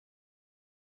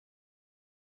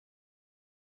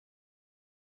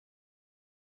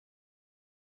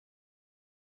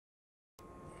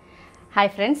Hi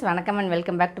friends, welcome and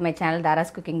welcome back to my channel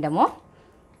Dara's Cooking Demo.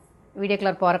 Video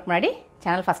குள்ள போறதுக்கு முன்னாடி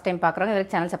channel first time பார்க்கறவங்க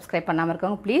இதுக்கு channel subscribe பண்ணாம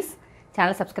இருக்கவங்க please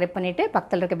channel subscribe பண்ணிட்டு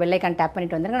பக்கத்துல இருக்க bell icon tap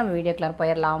பண்ணிட்டு வந்துருங்க நம்ம வீடியோக்குள்ள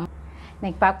போயிரலாம்.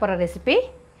 இன்னைக்கு பார்க்க போற ரெசிபி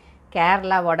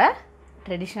கேரளாவோட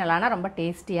ட்ரெடிஷனலான ரொம்ப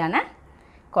டேஸ்டியான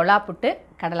கொலா புட்டு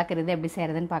கடலைக்கறி எப்படி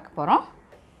செய்யறதுன்னு பார்க்க போறோம்.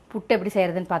 புட்டு எப்படி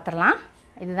செய்யறதுன்னு பார்த்தறலாம்.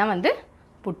 இதுதான் வந்து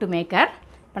புட்டு மேக்கர்.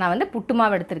 இப்போ நான் வந்து புட்டு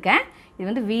மாவு எடுத்துர்க்கேன்.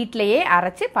 இது வந்து வீட்லயே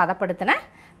அரைச்சு பதப்படுத்தின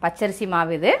பச்சரிசி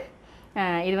மாவு இது.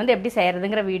 இது வந்து எப்படி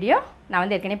செய்யறதுங்கற வீடியோ நான்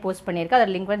வந்து ஏற்கனவே போஸ்ட் பண்ணிருக்கேன்.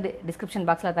 அதோட லிங்க் வந்து டிஸ்கிரிப்ஷன்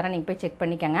பாக்ஸ்ல தரேன், நீங்க போய் செக்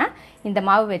பண்ணிக்கங்க. இந்த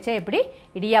மாவு வச்சு எப்படி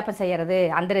இடியாப்பம் செய்யறது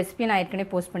அந்த ரெசிபி நான் ஏற்கனவே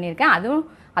போஸ்ட் பண்ணிருக்கேன்.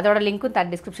 அதோட லிங்க்கும்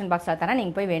டிஸ்கிரிப்ஷன் பாக்ஸ்ல தரேன்,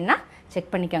 நீங்க போய் வேணா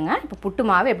செக் பண்ணிக்கங்க. இப்போ புட்டு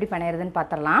மாவு எப்படி பண்ணறதுன்னு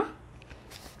பார்த்தறலாம்.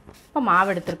 இப்போ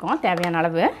மாவு எடுத்துர்க்கோம். தேவையான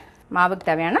அளவு மாவுக்கு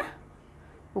தேவையான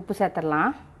உப்பு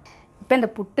சேர்த்தறலாம். இப்போ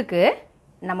இந்த புட்டுக்கு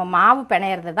நம்ம மாவு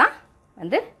பிணையறது தான்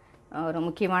வந்து ஒரு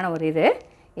முக்கியமான ஒரு இது.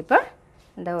 இப்போ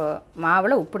இந்த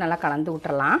மாவுல உப்பு நல்லா கலந்து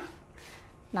விட்டுறலாம்.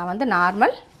 நான் வந்து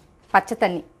நார்மல் பச்சை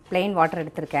தண்ணி plain வாட்டர்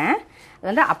எடுத்துர்க்கேன். அது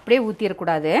வந்து அப்படியே ஊத்திர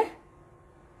கூடாது.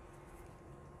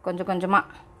 கொஞ்சம் கொஞ்சமா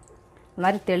இந்த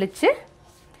மாதிரி தெளிச்சு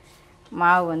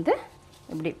மாவு வந்து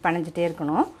இப்படி பனஞ்சிட்டே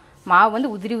இருக்கணும். மாவு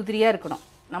வந்து உதிரி உதிரியா இருக்கணும்.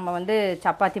 நம்ம வந்து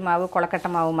சப்பாத்தி மாவு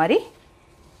கொலக்கட்டை மாவு மாதிரி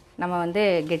நம்ம வந்து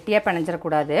கெட்டியா பனஞ்சிர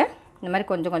கூடாது. இந்த மாதிரி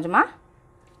கொஞ்சம் கொஞ்சமா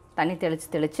தண்ணி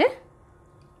தெளிச்சு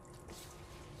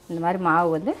இந்த மாதிரி மாவு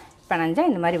வந்து பனஞ்சா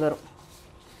இந்த மாதிரி வரும்.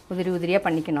 உதிரி உதிரியா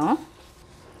பண்ணிக்கணும்.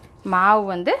 மாவு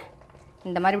வந்து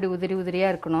இந்த மாதிரி இப்படி உதிரி உதிரியா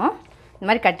இருக்கணும். இந்த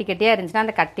மாதிரி கட்டி கட்டியா இருந்துச்சுனா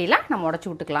அந்த கட்டில நம்ம உடைச்சு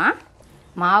விட்டுக்கலாம்.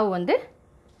 மாவு வந்து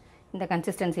இந்த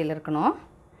கன்சிஸ்டன்சில இருக்கணும்.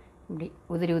 இப்படி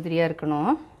உதிரி உதிரியா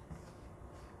இருக்கணும்.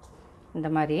 இந்த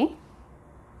மாதிரி.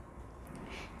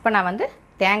 இப்போ நான் வந்து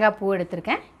தேங்காய் பூ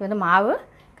எடுத்துர்க்கேன். இது வந்து மாவு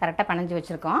கரெக்ட்டா பனஞ்சு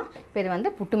வச்சிருக்கோம். இப்போ இது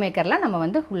வந்து புட்டு மேக்கர்ல நம்ம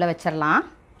வந்து உள்ள வச்சிரலாம்.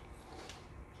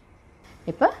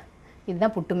 இப்போ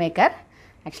இதுதான் புட்டு மேக்கர்.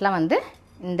 ஆக்சுவலா வந்து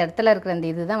இந்த இடத்துல இருக்கிற இந்த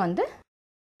இதுதான் வந்து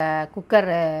குக்கர்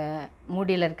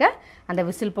மூடியில இருக்க அந்த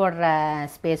விசில் போடுற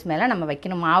ஸ்பேஸ் மேல நம்ம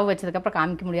வைக்கணும். மாவு வச்சதுக்கு அப்புறம்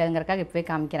காமிக்க முடியாதுங்கறதுக்காக இப்பவே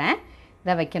காமிக்கிறேன்.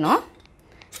 இத வைக்கணும்.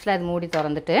 ஆக்சுவலா இது மூடி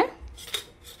திறந்துட்டு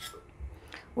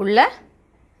உள்ள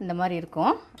இந்த மாதிரி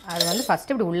இருக்கும். அது வந்து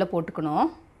ஃபர்ஸ்ட் இப்படி உள்ள போட்டுக்கணும்.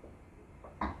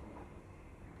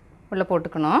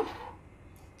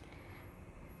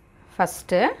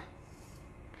 ஃபர்ஸ்ட்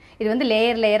இது வந்து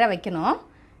லேயரா வைக்கணும்.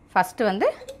 ஃபர்ஸ்ட் வந்து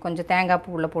கொஞ்சம் தேங்காய் பூ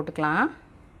உள்ள போட்டுக்கலாம்.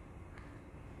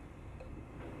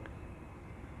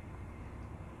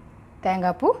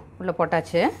 தேங்காய் பூ உள்ள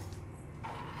போட்டாச்சு.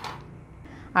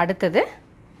 அடுத்து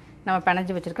நம்ம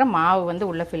பனஞ்சு வச்சிருக்கிற மாவு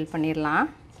வந்து உள்ள ஃபில் பண்ணிரலாம்.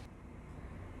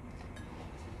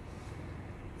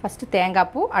 ஃபர்ஸ்ட்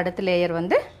தேங்காய் பூ, அடுத்த லேயர்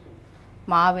வந்து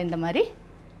மாவு இந்த மாதிரி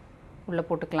உள்ள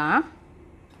போட்டுக்கலாம்.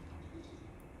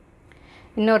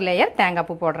 இன்னொரு லேயர் தேங்காய்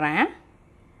பூ போடுறேன்.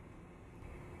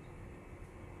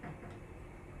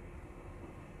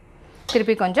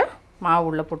 திருப்பி கொஞ்சம் மாவு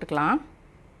உள்ள போட்டுக்கலாம்.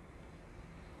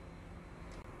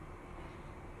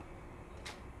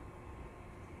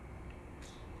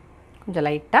 கொஞ்சம்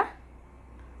லைட்டா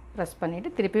பிரஸ் பண்ணிட்டு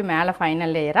திருப்பி மேலே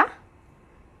ஃபைனல் லேயரா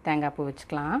தேங்காய் பூ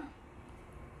வச்சுக்கலாம்.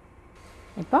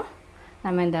 இப்போ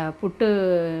நம்ம இந்த புட்டு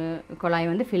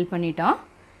குழாய் வந்து ஃபில் பண்ணிட்டோம்.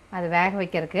 அது வேக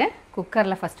வைக்கிறதுக்கு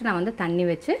குக்கரில் ஃபஸ்ட்டு நான் வந்து தண்ணி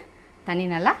வச்சு தண்ணி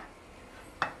நல்லா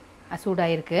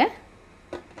சூடாயிருக்கு.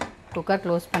 குக்கர்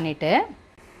க்ளோஸ் பண்ணிவிட்டு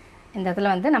இந்த இடத்துல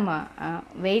வந்து நம்ம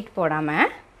வெயிட் போடாமல்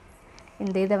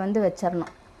இந்த இதை வந்து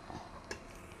வச்சிடணும்.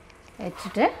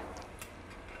 வச்சுட்டு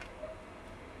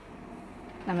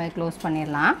நம்ம க்ளோஸ்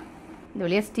பண்ணிடலாம். இந்த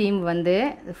வழியாக ஸ்டீம் வந்து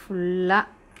இது ஃபுல்லாக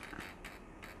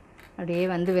அப்படியே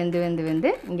வந்து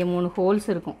வெந்து இங்கே 3 ஹோல்ஸ்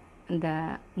இருக்கும் இந்த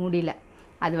மூடியில்.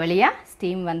 அது வழியாக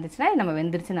ஸ்டீம் வந்துச்சுன்னா நம்ம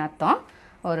வெந்துருச்சுன்னு அர்த்தம்.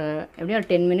 ஒரு எப்படியும்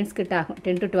ஒரு 10 மினிட்ஸ் கிட்ட ஆகும்,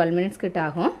 10 to 12 மினிட்ஸ் கிட்ட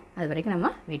ஆகும். அது வரைக்கும்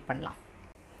நம்ம வெயிட் பண்ணலாம்.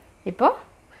 இப்போது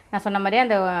நான் சொன்ன மாதிரியே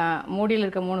அந்த மூடியில்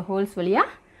இருக்க 3 ஹோல்ஸ்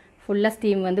வழியாக ஃபுல்லாக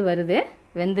ஸ்டீம் வந்து வருது,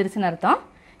 வெந்துருச்சுன்னு அர்த்தம்.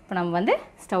 இப்போ நம்ம வந்து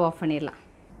ஸ்டவ் ஆஃப் பண்ணிடலாம்.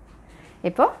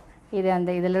 இப்போது இது அந்த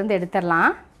இதிலேருந்து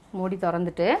எடுத்துடலாம். மூடி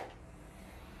திறந்துட்டு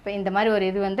இப்போ இந்த மாதிரி ஒரு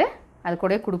இது வந்து அது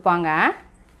கூட கொடுப்பாங்க.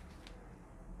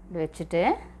 இது வச்சுட்டு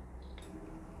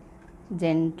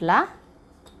ஜென்ட்லாக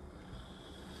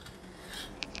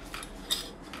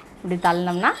இப்படி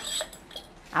தள்ளினோம்னா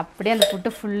அப்படியே அந்த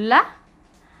புட்டு ஃபுல்லாக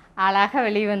அழகாக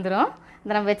வெளியே வந்துடும்.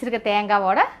 இந்த நம்ம வச்சுருக்க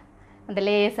தேங்காவோட அந்த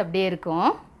லேயர்ஸ் அப்படியே இருக்கும்.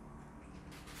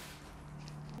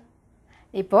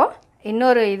 இப்போது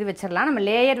இன்னொரு இது வச்சிடலாம். நம்ம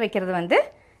லேயர் வைக்கிறது வந்து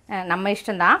நம்ம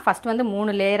இஷ்டம்தான். ஃபஸ்ட் வந்து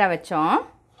 3 லேயராக வச்சோம்.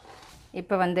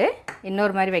 இப்போ வந்து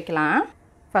இன்னொரு மாதிரி வைக்கலாம்.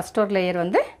 ஃபஸ்ட் ஒரு லேயர்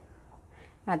வந்து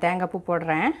நான் தேங்காய் பூ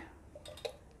போடுறேன்.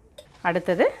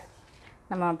 அடுத்தது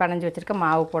நம்ம பனஞ்சு வச்சுருக்க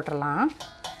மாவு போட்டுடலாம்.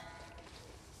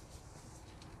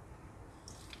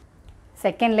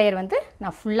 செகண்ட் லேயர் வந்து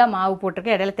நான் ஃபுல்லாக மாவு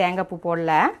போட்டிருக்கேன், இடையில தேங்காய் பூ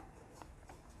போடல.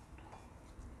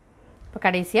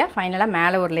 கடைசியாக ஃபைனலாக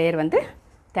மேலே ஒரு லேயர் வந்து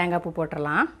தேங்காய் பூ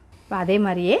போட்டுடலாம். இப்போ அதே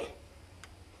மாதிரியே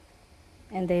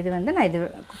இந்த இது வந்து நான் இது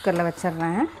குக்கரில்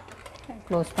வச்சிடுறேன்.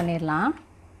 க்ளோஸ் பண்ணிடலாம்.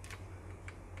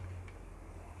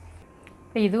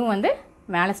 இப்போ இதுவும் வந்து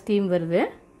மேலே ஸ்டீம் வருது,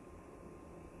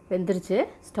 வெந்துருச்சு.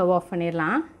 ஸ்டவ் ஆஃப்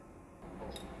பண்ணிடலாம்.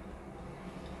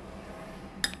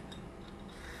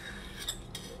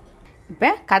 இப்போ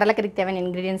கடலைக்கறிக்கு தேவையான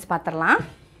இன்க்ரீடியன்ட்ஸ் பார்த்துடலாம்.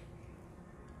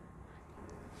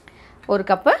 1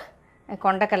 கப்பு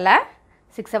கொண்டக்கடலை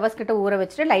 6 ஹவர்ஸ் கிட்ட ஊற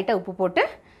வச்சுட்டு லைட்டாக உப்பு போட்டு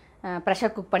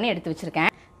ப்ரெஷர் குக் பண்ணி எடுத்து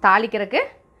வச்சுருக்கேன். தாளிக்கிறதுக்கு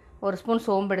 1 ஸ்பூன்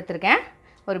சோம்பு எடுத்திருக்கேன்,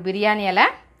 ஒரு பிரியாணி இலை,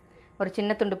 ஒரு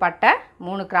சின்ன துண்டு பட்டை,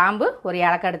 3 கிராம்பு, ஒரு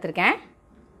ஏலக்காய் எடுத்திருக்கேன்.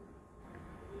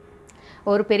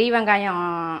 ஒரு பெரிய வெங்காயம்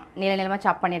நீள நீளமாக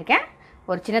சாப் பண்ணியிருக்கேன்,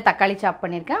 ஒரு சின்ன தக்காளி சாப்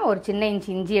பண்ணியிருக்கேன், ஒரு சின்ன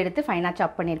இஞ்சி எடுத்து ஃபைனாக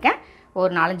சாப் பண்ணியிருக்கேன்,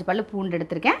 ஒரு 4-5 பல்லு பூண்டு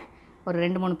எடுத்திருக்கேன், ஒரு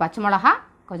 2-3 பச்சை மிளகா,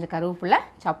 கொஞ்சம் கருவேப்பிலை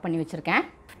சாப் பண்ணி வச்சுருக்கேன்.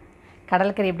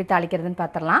 கடலைக்கறி எப்படி தாளிக்கிறதுன்னு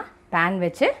பார்த்துடலாம். பேன்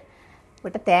வச்சு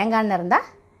விட்டு தேங்காய் எண்ணெய் இருந்தால்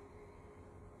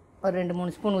ஒரு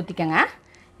 2-3 ஸ்பூன் ஊற்றிக்கோங்க.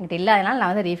 என்கிட்ட இல்லாதனால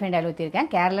நான் வந்து ரீஃபைண்ட் ஆயில் ஊற்றிருக்கேன்.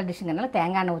 கேரளா டிஷ்ஷுங்கிறனால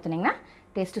தேங்காய் எண்ணெய் ஊற்றுனீங்கன்னா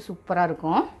டேஸ்ட்டு சூப்பராக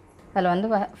இருக்கும். அதில் வந்து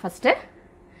ஃபஸ்ட்டு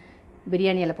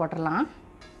பிரியாணி இலை போட்டுடலாம்.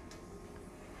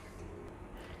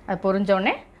 அது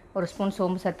பொரிஞ்சோடனே 1 ஸ்பூன்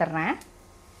சோம்பு சேர்த்துட்றேன்.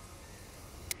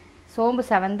 சோம்பு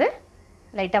செவந்து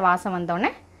லைட்டாக வாசம்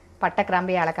வந்தோடனே பட்டை,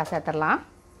 கிராம்பு, ஏலக்காய் சேர்த்துடலாம்.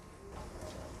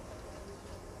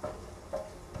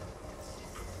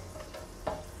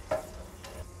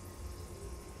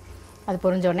 அது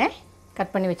பொரிஞ்சோடனே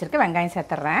கட் பண்ணி வச்சுருக்க வெங்காயம்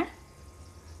சேர்த்துட்றேன்.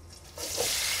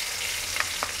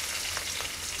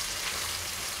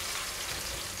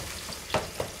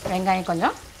 வெங்காயம்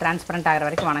கொஞ்சம் டிரான்ஸ்பரண்ட் ஆகிற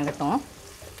வரைக்கும் வணங்கட்டும்.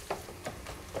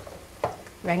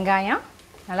 வெங்காயம்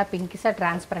நல்லா பிங்கிஸாக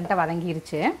டிரான்ஸ்பரண்ட்டாக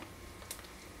வதங்கிருச்சு.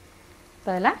 இப்போ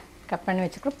அதில் கட் பண்ணி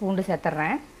வச்சுக்கிற பூண்டு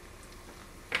சேர்த்துட்றேன்,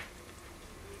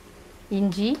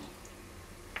 இஞ்சி,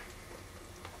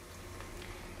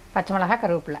 பச்சை மிளகா,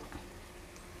 கருவேப்பிலை.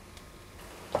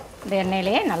 இந்த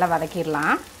எண்ணெயிலேயே நல்லா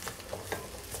வதக்கிடலாம்.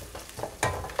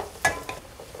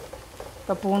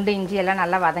 இப்போ பூண்டு, இஞ்சி எல்லாம்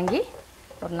நல்லா வதங்கி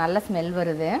ஒரு நல்ல ஸ்மெல்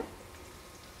வருது.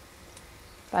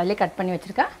 இப்போ அதிலே கட் பண்ணி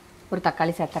வச்சுருக்கா ஒரு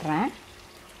தக்காளி சேர்த்துட்றேன்.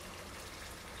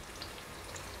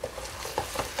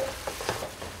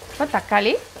 இப்போ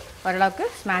தக்காளி ஓரளவுக்கு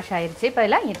ஸ்மாஷ் ஆயிடுச்சு. இப்போ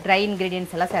இதில் ட்ரை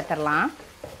இன்க்ரீடியன்ட்ஸ் எல்லாம் சேர்த்துடலாம்.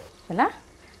 இதில்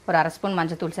ஒரு 1/2 ஸ்பூன்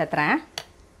மஞ்சள் சேர்த்துறேன்.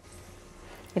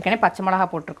 ஏற்கனவே பச்சை மிளகா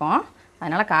போட்டிருக்கோம்,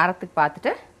 அதனால் காரத்துக்கு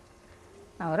பார்த்துட்டு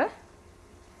நான் ஒரு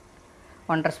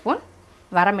 1.5 ஸ்பூன்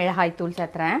வரமிளகாய் தூள்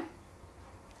சேர்த்துறேன்.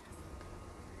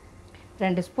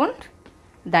 2 ஸ்பூன்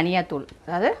தனியாத்தூள்,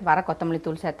 அதாவது வர கொத்தமல்லி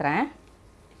தூள் சேர்த்துறேன்.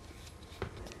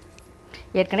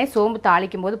 ஏற்கனவே சோம்பு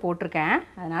தாளிக்கும் போது போட்டிருக்கேன்,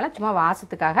 அதனால் சும்மா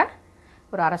வாசத்துக்காக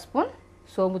ஒரு 1/2 ஸ்பூன்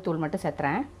சோம்பு தூள் மட்டும்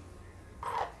சேர்த்துறேன்.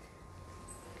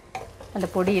 அந்த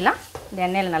பொடியெல்லாம் இந்த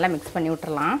எண்ணெயில் நல்லா மிக்ஸ் பண்ணி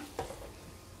விட்டுறலாம்.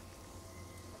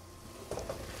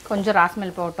 கொஞ்சம்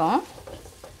ராஸ்மெல் போட்டோம்.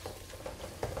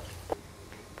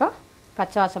 இப்போ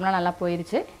பச்சை வாசம்லாம் நல்லா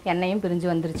போயிடுச்சு, எண்ணெயும் பிரிஞ்சு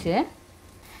வந்துருச்சு.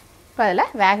 இப்போ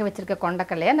அதில் வேக வச்சுருக்க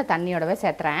கொண்டக்கடலையை அந்த தண்ணியோடவே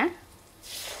சேர்த்துறேன்.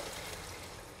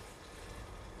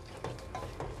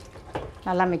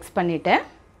 நல்லா மிக்ஸ் பண்ணிவிட்டு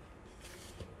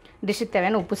டிஷ்ஷுக்கு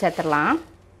தேவையான உப்பு சேர்த்துடலாம்.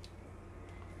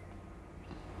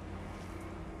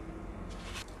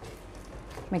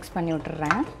 மிக்ஸ் பண்ணி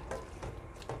விட்டுறேன்.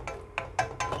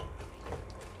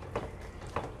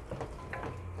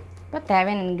 இப்போ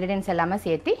தேவையான இன்க்ரீடியன்ஸ் எல்லாமே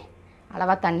சேர்த்து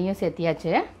அளவாக தண்ணியும்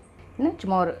சேர்த்தியாச்சு. இன்னும்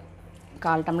சும்மா ஒரு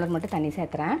 1/4 டம்ளர் மட்டும் தண்ணி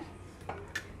சேர்த்துறேன்.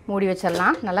 மூடி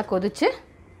வச்சிடலாம். நல்லா கொதித்து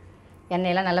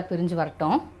எண்ணெயெல்லாம் நல்லா பிரிஞ்சு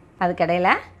வரட்டும்.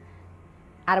 அதுக்கிடையில்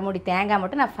அரை மூடி தேங்காய்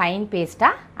மட்டும் நான் ஃபைன்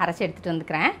பேஸ்ட்டாக அரைச்சி எடுத்துகிட்டு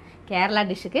வந்துக்கிறேன். கேரளா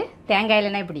டிஷ்ஷுக்கு தேங்காய்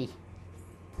இல்லைன்னா இப்படி.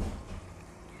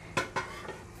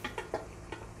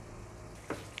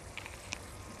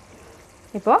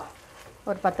 இப்போது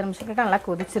ஒரு 10 நிமிஷம் கிட்ட நல்லா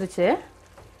கொதிச்சிருச்சு.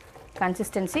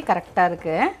 கன்சிஸ்டன்சி கரெக்டாக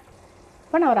இருக்குது.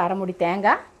 இப்போ நான் ஒரு அரை மூடி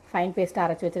தேங்காய் ஃபைன் பேஸ்ட்டாக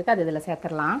அரைச்சி வச்சுருக்கேன், அது இதில்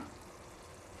சேர்த்துடலாம்.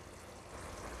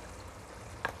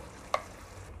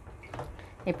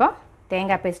 இப்போ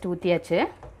தேங்காய் பேஸ்ட் ஊற்றியாச்சு.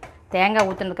 தேங்காய்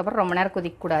ஊற்றுனதுக்கப்புறம் ரொம்ப நேரம்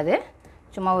கொதிக்கக்கூடாது.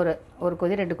 சும்மா ஒரு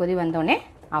கொதி 2 கொதி வந்தோடனே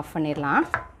ஆஃப் பண்ணிடலாம்.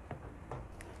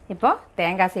 இப்போது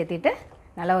தேங்காய் சேர்த்திட்டு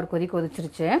நல்லா ஒரு கொதி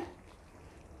கொதிச்சிருச்சு.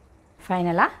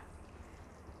 ஃபைனலாக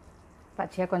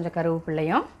பச்சையாக கொஞ்சம்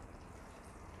கருவேப்பிலையும்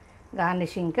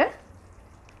கார்னிஷிங்க்கு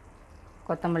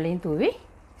கொத்தமல்லியும் தூவி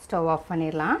ஸ்டவ் ஆஃப்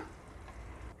பண்ணிடலாம்.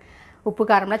 உப்பு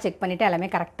காரம்லாம் செக் பண்ணிவிட்டு எல்லாமே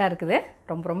கரெக்டாக இருக்குது.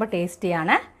 ரொம்ப ரொம்ப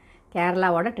டேஸ்டியான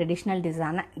கேரளாவோட ட்ரெடிஷ்னல்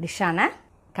டிஷ்ஷான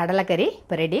கடலைக்கறி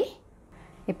இப்போ ரெடி.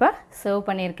 இப்போ சர்வ்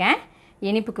பண்ணியிருக்கேன்.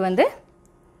 இனிப்புக்கு வந்து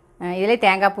இதிலே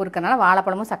தேங்காய் பூ இருக்கிறனால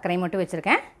வாழைப்பழமும் சர்க்கரையும் மட்டும்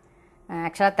வச்சுருக்கேன்.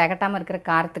 ஆக்சுவலாக திகட்டாமல் இருக்கிற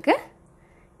காரத்துக்கு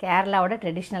கேரளாவோட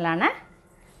ட்ரெடிஷ்னலான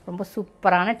ரொம்ப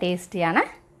சூப்பரான டேஸ்டியான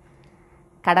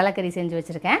கடலைக்கறி செஞ்சு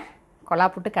வச்சுருக்கேன். கொலா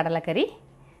புட்டு கடலைக்கறி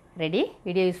ரெடி.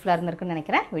 வீடியோ யூஸ்ஃபுல்லாக இருந்திருக்குன்னு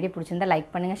நினைக்கிறேன். வீடியோ பிடிச்சிருந்தா லைக்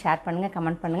பண்ணுங்கள், ஷேர் பண்ணுங்கள்,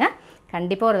 கமெண்ட் பண்ணுங்கள்.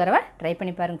 கண்டிப்பாக ஒரு தடவை ட்ரை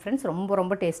பண்ணி பாருங்கள் ஃப்ரெண்ட்ஸ். ரொம்ப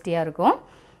ரொம்ப டேஸ்டியாக இருக்கும்.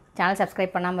 சேனல்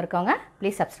சப்ஸ்கிரைப் பண்ணாமல் இருக்கவங்க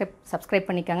ப்ளீஸ் சப்ஸ்கிரைப்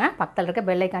பண்ணிக்கோங்க. பக்கத்தில் இருக்க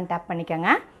பெல் ஐக்கான் டேப் பண்ணிக்கோங்க.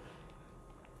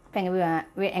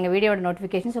 இப்போ எங்கள் வீடியோட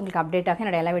நோட்டிஃபிகேஷன்ஸ் உங்களுக்கு அப்டேட் ஆகும்.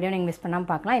 என்னோட எல்லா வீடியோ நீங்கள் மிஸ்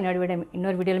பண்ணாமல் பார்க்கலாம்.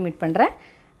 இன்னொரு வீடியோவில் மீட் பண்ணுறேன்.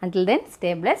 Until then,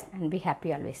 stay blessed and be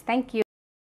happy always. Thank you.